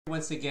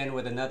Once again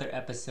with another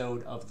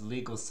episode of the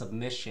Legal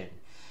Submission.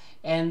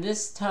 And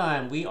this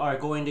time we are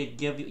going to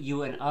give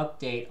you an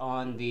update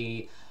on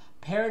the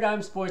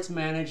Paradigm Sports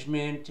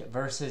Management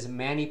versus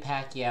Manny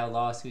Pacquiao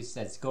lawsuits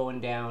that's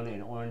going down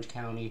in Orange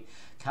County,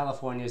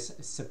 California's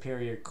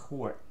Superior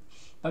Court.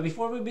 But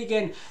before we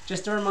begin,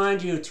 just to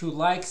remind you to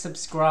like,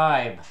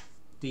 subscribe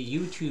the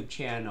YouTube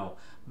channel,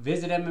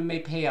 visit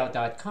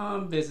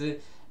MMAPayout.com,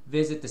 visit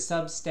the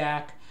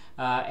Substack,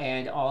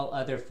 and all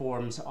other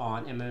forums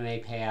on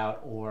MMA Payout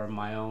or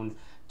my own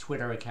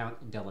Twitter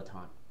account,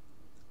 Dilettante.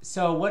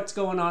 So what's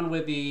going on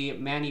with the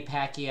Manny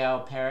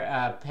Pacquiao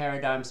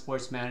Paradigm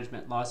Sports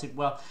Management lawsuit?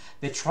 Well,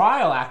 the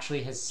trial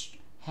actually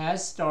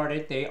has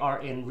started. They are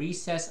in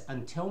recess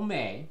until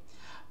May.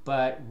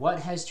 But what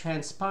has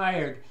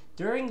transpired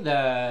during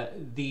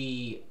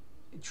the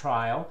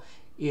trial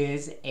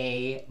is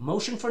a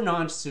motion for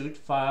non-suit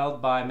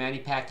filed by Manny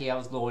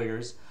Pacquiao's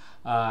lawyers,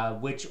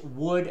 which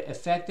would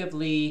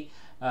effectively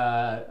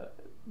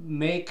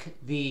make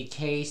the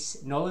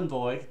case null and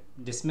void,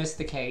 dismiss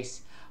the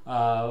case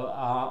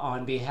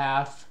on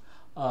behalf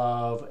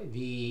of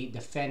the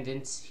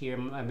defendants here,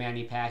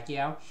 Manny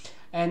Pacquiao,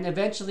 and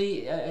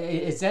eventually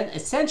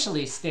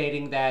essentially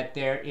stating that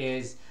there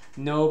is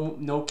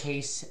no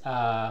case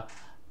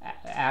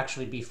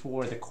actually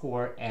before the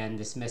court and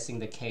dismissing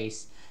the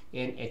case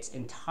in its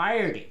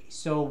entirety.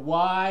 So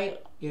why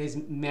is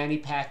Manny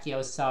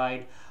Pacquiao's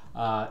side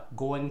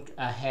going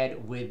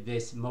ahead with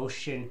this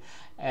motion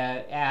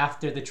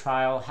after the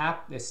trial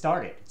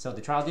started? So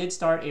the trial did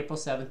start April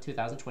 7th,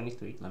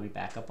 2023. Let me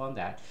back up on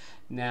that.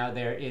 Now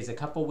there is a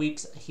couple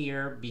weeks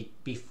here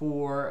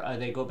before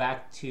they go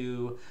back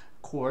to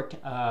court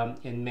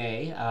in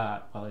May.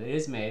 Well, it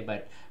is May,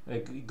 but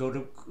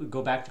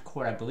go back to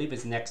court, I believe,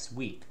 is next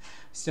week.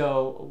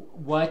 So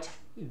what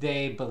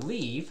they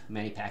believe,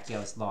 Manny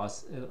Pacquiao's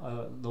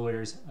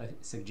lawyers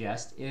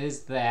suggest,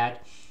 is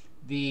that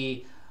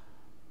the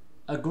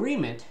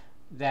agreement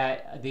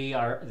that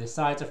the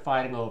sides are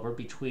fighting over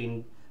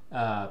between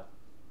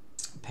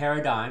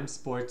Paradigm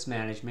Sports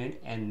Management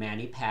and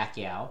Manny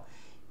Pacquiao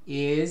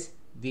is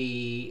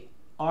the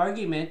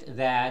argument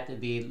that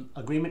the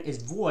agreement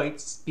is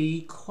void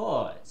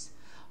because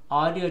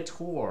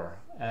Auditor,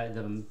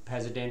 the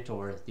president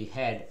or the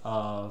head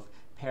of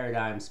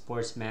Paradigm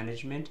Sports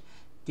Management,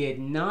 did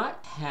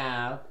not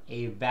have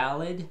a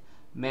valid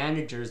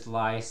manager's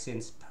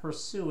license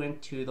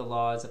pursuant to the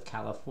laws of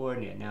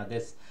California. Now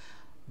this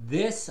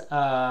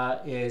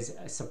is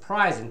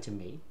surprising to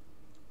me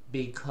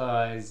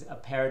because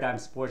Paradigm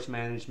Sports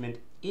Management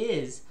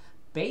is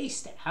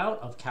based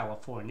out of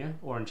California,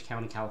 Orange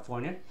County,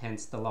 California,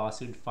 hence the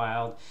lawsuit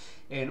filed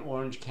in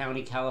Orange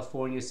County,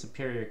 California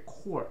Superior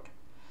Court.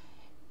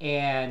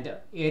 And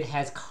it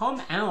has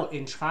come out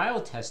in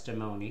trial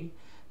testimony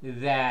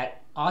that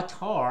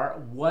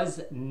Auditor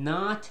was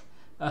not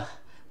a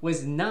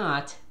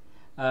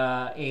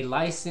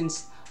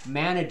licensed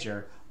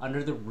manager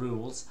under the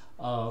rules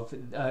of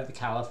the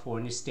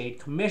California State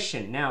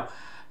Commission. Now,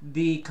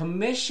 the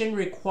commission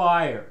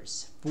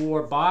requires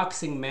for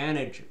boxing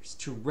managers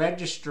to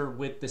register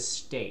with the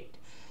state.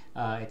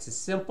 It's a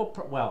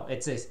simple,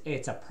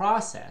 it's a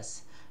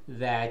process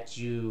that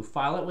you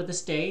file it with the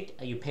state,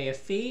 you pay a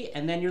fee,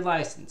 and then you're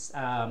licensed.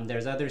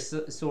 There's other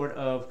sort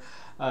of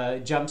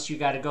jumps you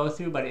got to go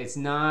through, but it's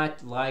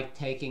not like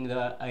taking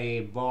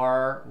a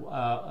bar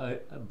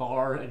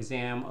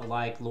exam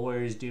like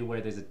lawyers do,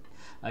 where there's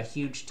a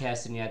huge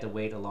test and you have to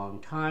wait a long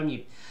time.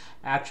 You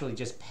actually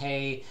just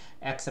pay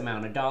X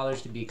amount of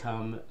dollars to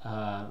become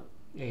a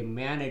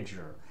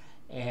manager.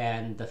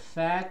 And the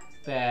fact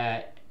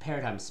that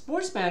Paradigm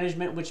Sports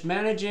Management, which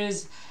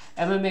manages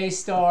MMA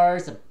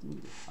stars,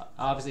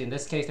 obviously in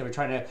this case they were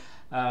trying to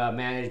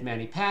manage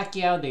Manny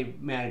Pacquiao, they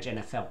manage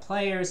NFL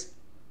players.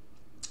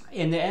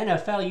 In the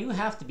NFL, you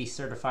have to be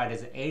certified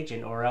as an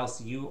agent or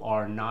else you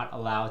are not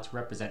allowed to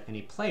represent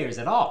any players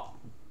at all.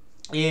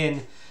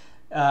 In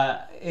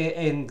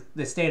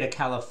the state of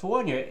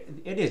California,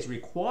 it is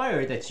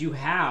required that you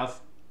have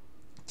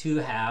to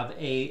have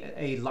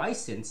a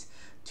license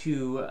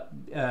to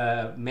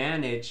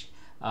manage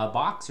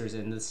boxers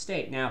in the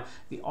state. Now,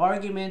 the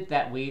argument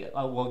that we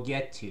will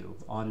get to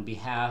on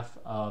behalf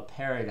of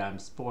Paradigm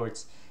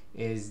Sports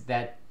is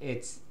that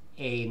it's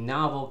a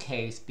novel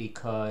case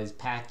because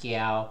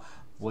Pacquiao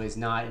was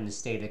not in the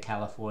state of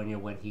California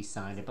when he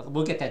signed it, but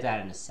we'll get to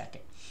that in a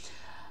second.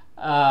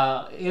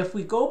 If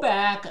we go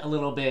back a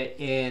little bit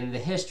in the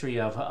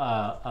history of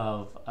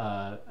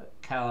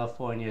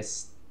California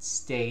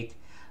State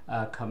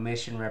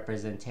Commission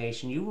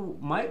representation, you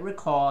might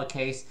recall a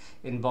case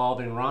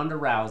involving Ronda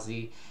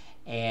Rousey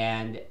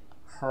and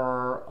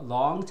her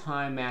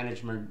longtime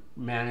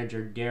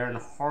manager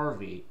Darren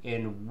Harvey,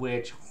 in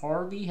which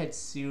Harvey had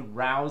sued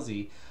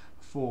Rousey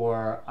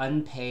for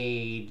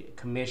unpaid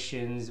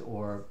commissions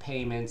or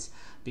payments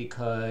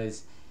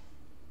because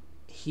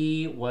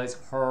he was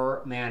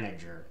her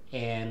manager.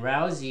 And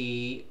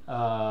Rousey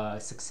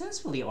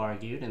successfully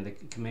argued, and the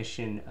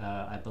commission,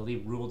 I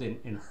believe, ruled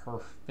in her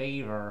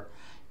favor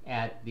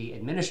at the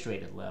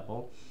administrative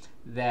level,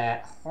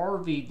 that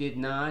Harvey did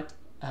not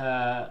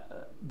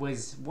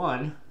was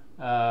one,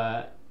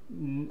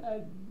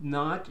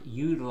 not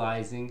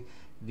utilizing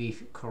the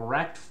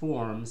correct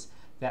forms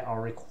that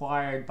are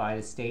required by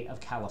the state of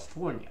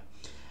California.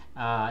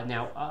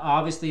 Now,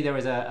 obviously, there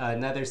was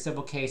another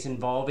civil case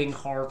involving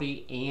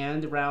Harvey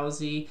and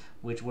Rousey,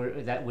 which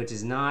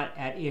is not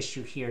at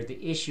issue here.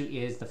 The issue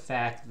is the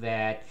fact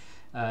that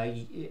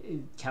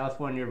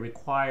California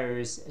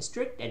requires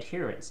strict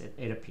adherence,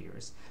 it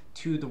appears,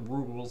 to the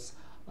rules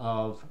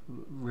of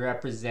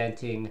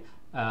representing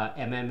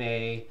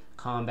MMA,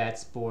 combat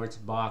sports,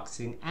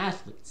 boxing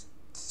athletes.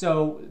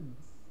 So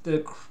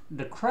the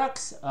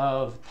crux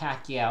of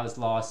Pacquiao's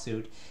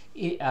lawsuit,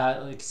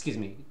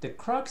 the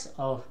crux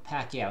of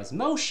Pacquiao's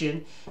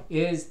motion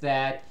is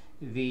that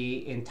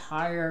the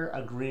entire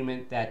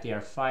agreement that they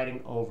are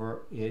fighting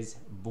over is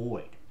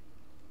void.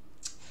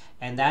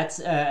 And that's,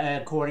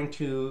 according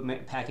to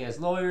Pacquiao's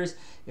lawyers,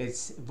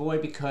 it's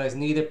void because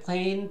neither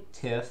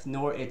plaintiff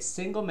nor its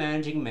single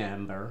managing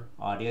member,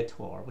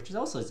 Audiator, which is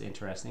also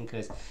interesting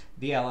because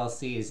the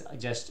LLC is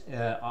just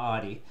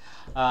Audi,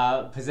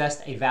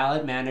 possessed a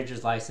valid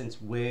manager's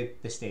license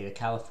with the state of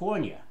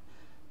California.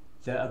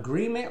 The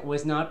agreement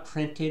was not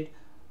printed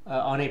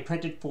on a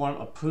printed form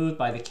approved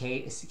by the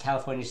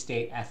California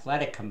State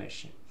Athletic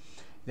Commission.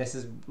 This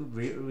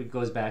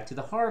goes back to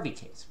the Harvey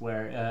case,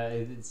 where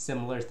a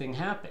similar thing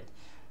happened.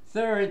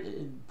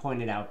 Third,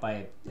 pointed out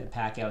by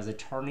Pacquiao's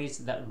attorneys,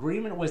 the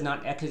agreement was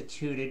not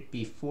executed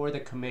before the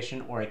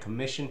commission or a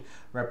commission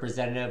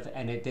representative,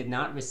 and it did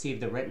not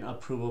receive the written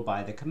approval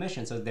by the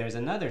commission. So there's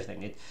another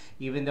thing.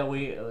 Even though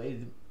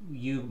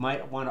you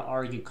might want to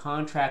argue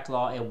contract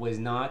law, it was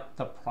not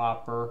the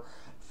proper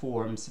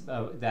forms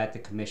that the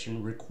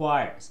commission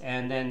requires.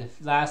 And then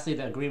lastly,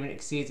 the agreement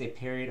exceeds a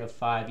period of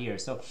 5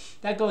 years. So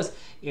that goes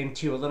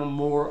into a little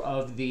more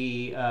of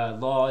the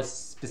laws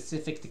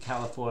specific to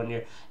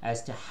California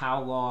as to how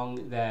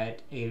long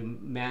that a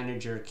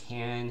manager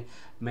can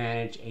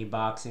manage a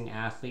boxing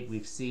athlete.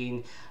 We've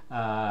seen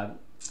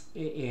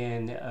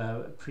in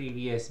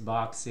previous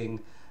boxing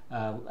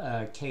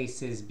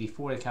cases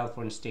before the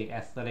California State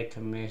Athletic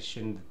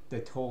Commission, the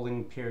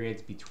tolling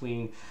periods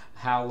between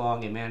how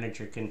long a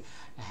manager can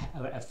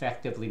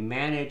effectively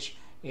manage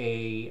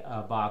a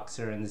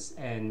boxer,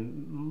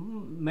 and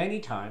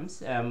many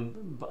times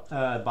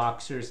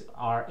boxers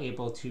are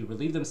able to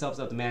relieve themselves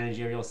of the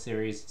managerial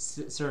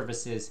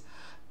services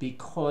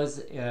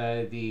because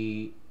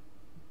the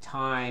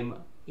time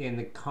in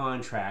the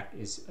contract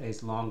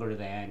is longer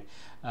than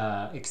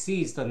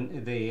exceeds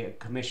the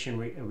commission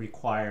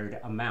required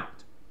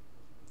amount.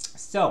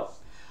 So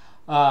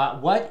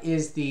what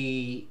is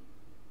the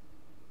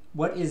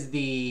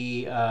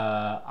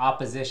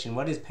opposition?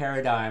 What is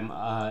Paradigm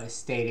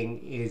stating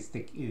is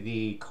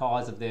the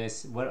cause of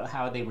this?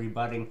 How are they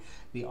rebutting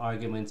the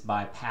arguments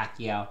by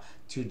Pacquiao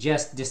to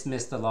just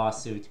dismiss the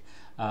lawsuit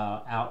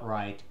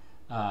outright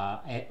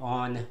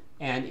and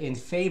in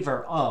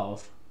favor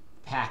of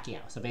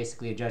Pacquiao? So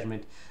basically a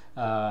judgment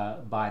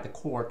by the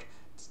court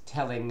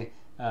telling,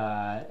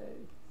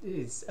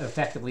 it's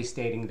effectively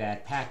stating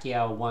that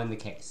Pacquiao won the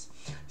case.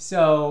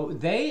 So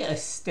they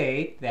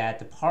state that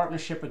the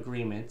partnership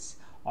agreements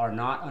are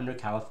not under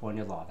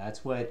California law.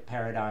 That's what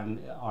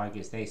Paradigm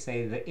argues. They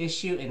say the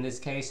issue in this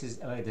case is,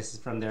 this is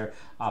from their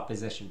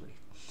opposition brief.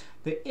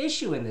 The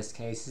issue in this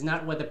case is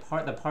not whether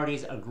the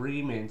parties'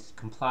 agreement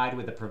complied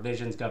with the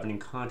provisions governing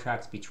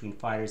contracts between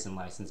fighters and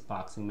licensed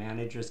boxing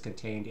managers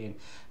contained in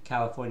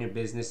California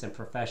Business and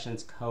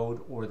Professions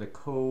Code or the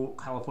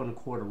California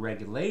Code of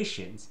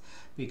Regulations,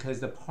 because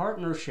the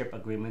partnership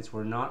agreements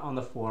were not on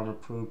the form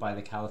approved by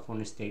the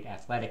California State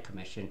Athletic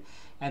Commission,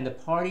 and the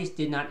parties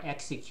did not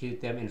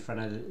execute them in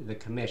front of the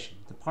commission.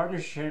 The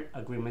partnership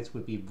agreements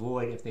would be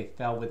void if they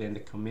fell within the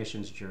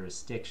commission's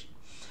jurisdiction.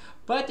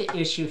 But the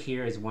issue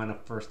here is one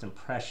of first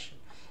impression,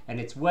 and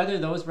it's whether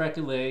those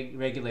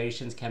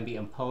regulations can be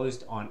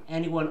imposed on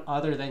anyone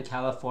other than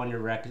California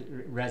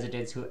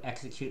residents who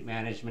execute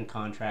management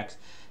contracts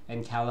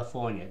in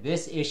California.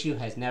 This issue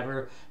has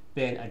never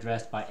been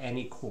addressed by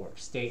any court,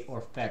 state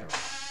or federal.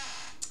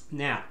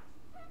 Now,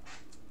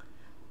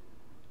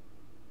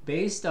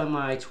 based on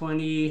my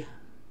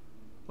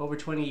over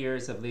 20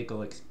 years of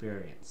legal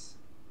experience,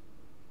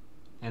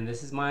 and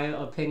this is my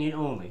opinion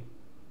only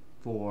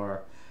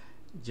for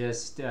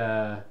just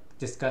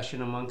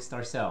discussion amongst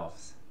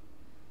ourselves,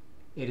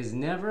 it is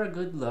never a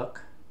good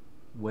look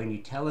when you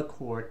tell a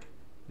court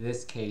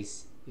this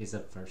case is a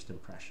first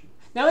impression.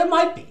 Now it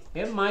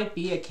might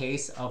be a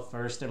case of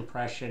first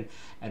impression,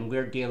 and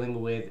we're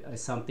dealing with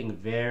something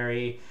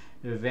very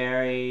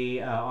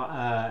very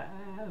out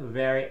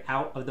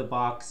of the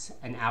box,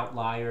 an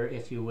outlier,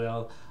 if you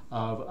will,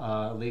 of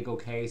a legal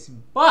case.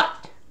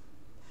 But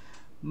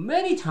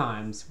many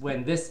times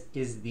when this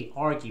is the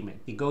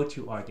argument, the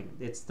go-to argument,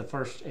 it's the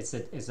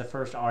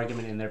first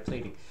argument in their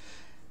pleading,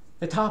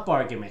 the top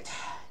argument,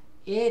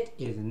 it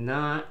is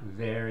not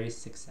very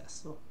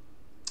successful.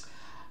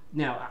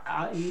 Now,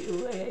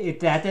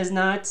 that does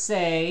not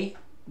say.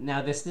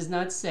 Now, this does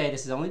not say.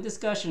 This is only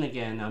discussion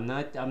again. I'm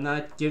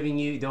not giving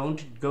you.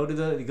 Don't go to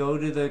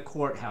the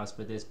courthouse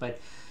for this. But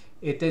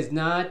it does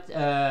not.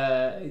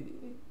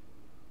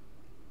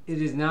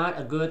 It is not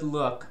a good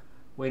look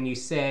when you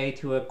say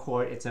to a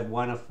court it's a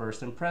one of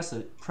first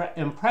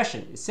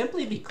impression,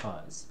 simply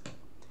because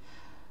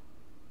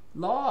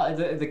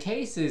the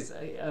cases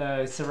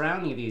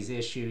surrounding these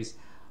issues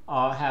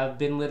have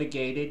been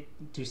litigated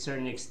to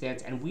certain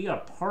extents, and we are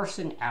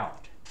parsing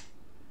out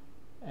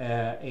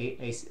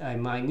a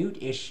minute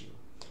issue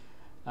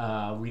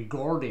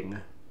regarding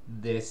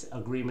this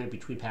agreement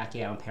between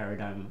Pacquiao and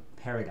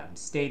Paradigm,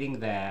 stating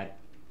that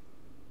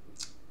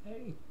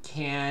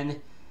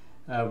can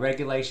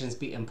regulations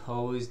be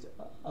imposed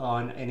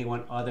on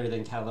anyone other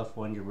than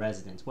California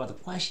residents? Well, the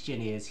question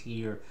is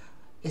here,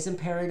 isn't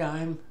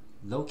Paradigm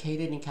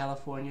located in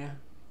California?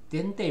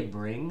 Didn't they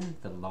bring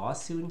the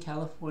lawsuit in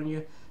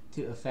California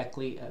to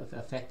effectively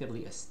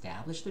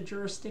establish the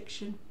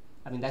jurisdiction?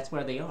 I mean, that's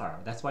where they are.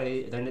 That's why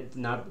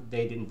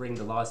they didn't bring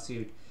the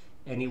lawsuit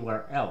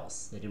anywhere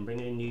else. They didn't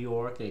bring it in New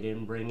York. They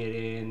didn't bring it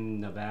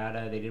in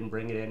Nevada. They didn't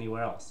bring it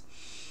anywhere else.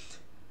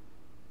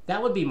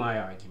 That would be my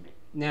argument.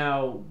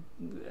 Now,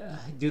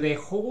 do they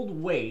hold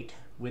weight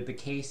with the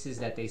cases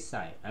that they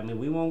cite? I mean,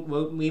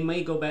 we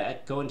may go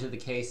into the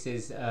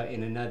cases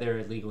in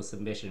another legal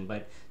submission,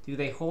 but do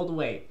they hold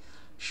weight?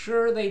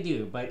 Sure they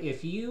do, but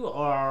if you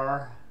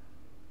are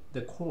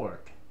the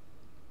court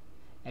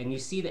and you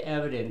see the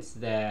evidence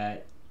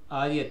that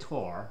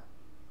Adiator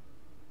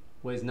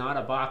was not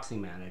a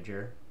boxing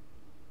manager,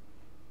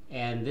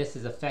 and this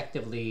is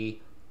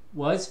effectively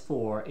was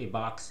for a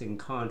boxing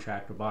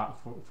contract or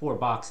for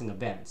boxing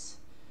events,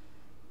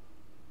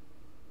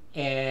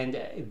 and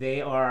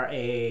they are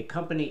a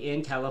company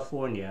in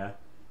California,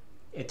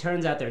 it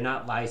turns out they're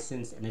not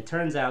licensed, and it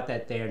turns out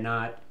that they're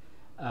not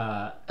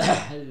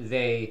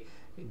they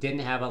didn't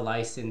have a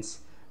license,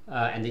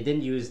 and they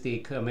didn't use the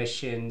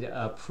commission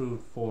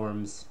approved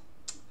forms.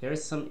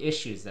 There's some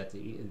issues that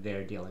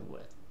they're dealing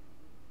with.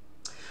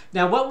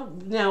 Now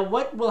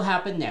what will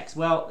happen next?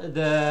 Well,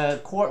 the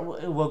court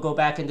will go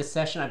back into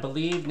session, I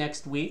believe,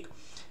 next week,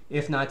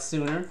 if not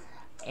sooner,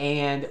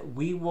 and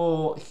we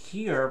will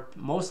hear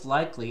most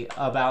likely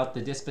about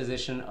the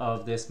disposition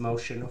of this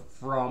motion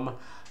from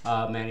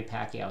Manny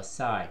Pacquiao's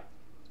side.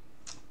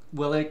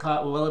 Will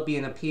it be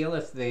an appeal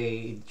if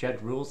the judge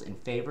rules in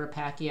favor of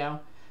Pacquiao?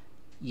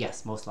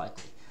 Yes, most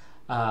likely.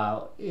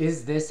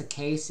 Is this a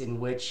case in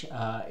which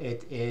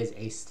it is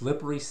a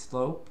slippery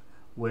slope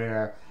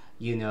where,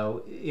 you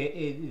know,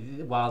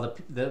 while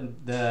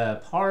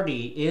the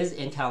party is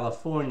in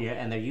California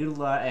and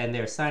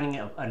they're signing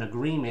an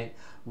agreement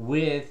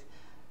with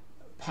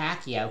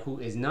Pacquiao, who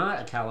is not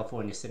a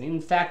California citizen.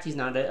 In fact, he's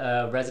not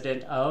a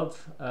resident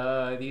of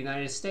the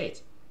United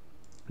States.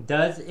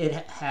 Do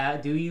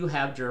you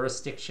have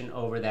jurisdiction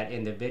over that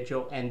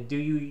individual, and do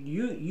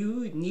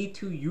you need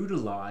to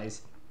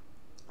utilize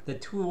the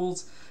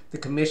tools the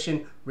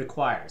commission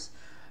requires?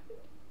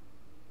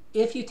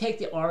 If you take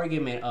the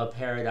argument of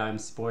Paradigm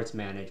Sports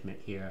Management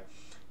here,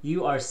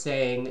 you are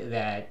saying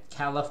that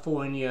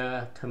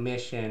California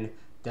Commission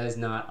does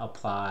not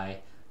apply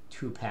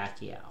to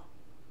Pacquiao.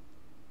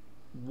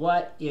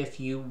 What if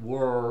you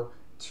were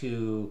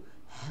to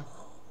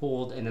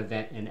hold an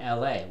event in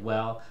LA?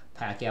 Well,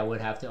 Pacquiao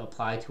would have to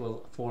apply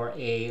for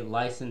a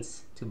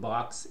license to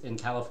box in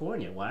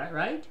California,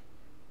 right?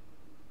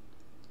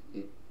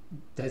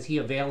 Does he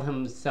avail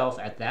himself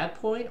at that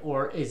point,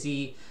 or is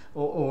he,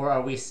 or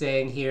are we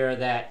saying here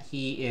that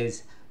he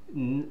is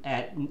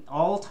at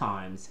all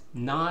times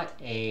not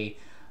a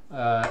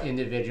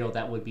individual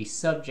that would be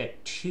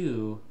subject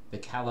to the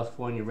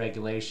California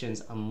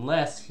regulations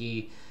unless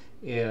he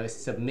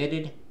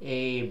submitted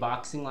a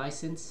boxing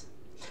license?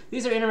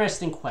 These are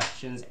interesting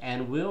questions,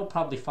 and we'll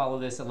probably follow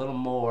this a little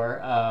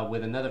more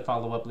with another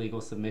follow-up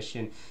legal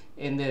submission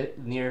in the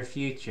near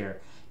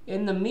future.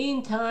 In the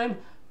meantime,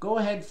 go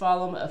ahead and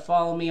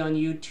follow me on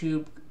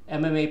YouTube,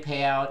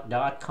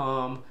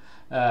 MMApayout.com.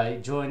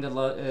 Join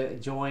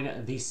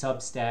the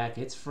Substack.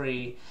 It's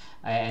free,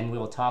 and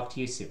we'll talk to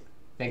you soon.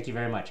 Thank you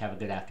very much. Have a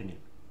good afternoon.